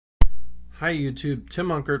Hi YouTube, Tim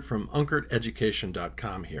Unkert from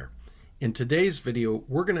UnkertEducation.com here. In today's video,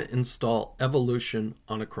 we're going to install Evolution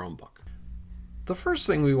on a Chromebook. The first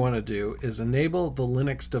thing we want to do is enable the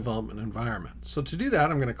Linux development environment. So to do that,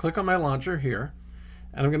 I'm going to click on my launcher here,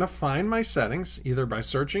 and I'm going to find my settings, either by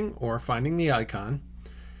searching or finding the icon.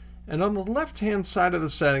 And on the left-hand side of the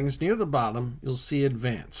settings, near the bottom, you'll see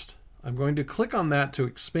Advanced. I'm going to click on that to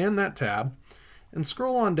expand that tab, and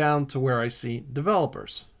scroll on down to where I see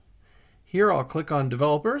Developers. Here I'll click on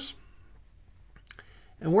Developers,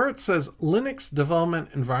 and where it says Linux Development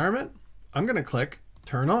Environment, I'm going to click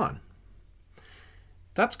Turn On.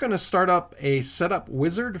 That's going to start up a setup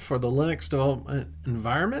wizard for the Linux development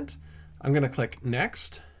environment. I'm going to click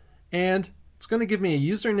Next, and it's going to give me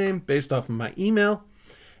a username based off of my email,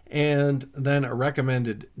 and then a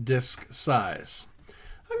recommended disk size.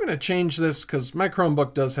 I'm going to change this because my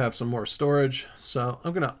Chromebook does have some more storage, so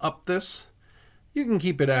I'm going to up this. You can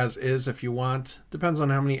keep it as is if you want. Depends on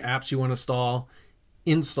how many apps you want to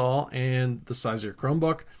install, and the size of your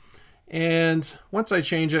Chromebook. And once I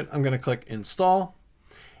change it, I'm going to click Install.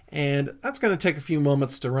 And that's going to take a few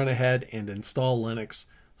moments to run ahead and install Linux.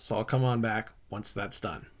 So I'll come on back once that's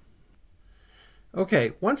done.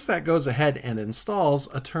 Okay, once that goes ahead and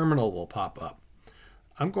installs, a terminal will pop up.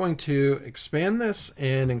 I'm going to expand this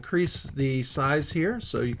and increase the size here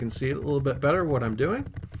so you can see it a little bit better what I'm doing.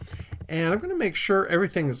 And I'm going to make sure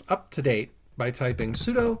everything is up to date by typing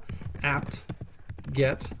sudo apt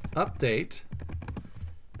get update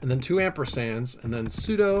and then 2 ampersands and then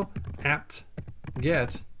sudo apt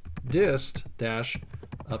get dist dash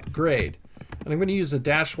upgrade. And I'm going to use a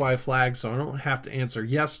 -y flag so I don't have to answer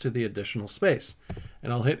yes to the additional space.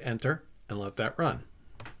 And I'll hit enter and let that run.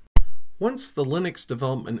 Once the Linux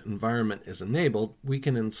development environment is enabled, we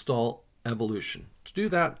can install Evolution. To do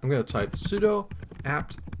that, I'm going to type sudo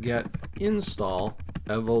apt get install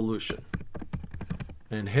evolution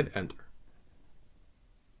and hit enter.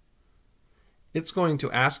 It's going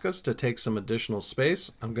to ask us to take some additional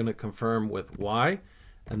space. I'm going to confirm with Y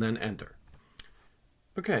and then enter.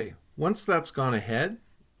 Okay, once that's gone ahead,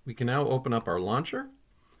 we can now open up our launcher,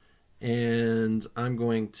 and I'm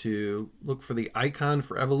going to look for the icon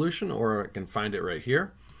for Evolution, or I can find it right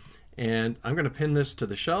here, and I'm going to pin this to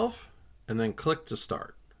the shelf and then click to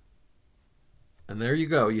start. And there you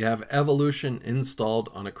go, you have Evolution installed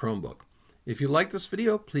on a Chromebook. If you like this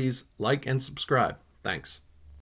video, please like and subscribe. Thanks.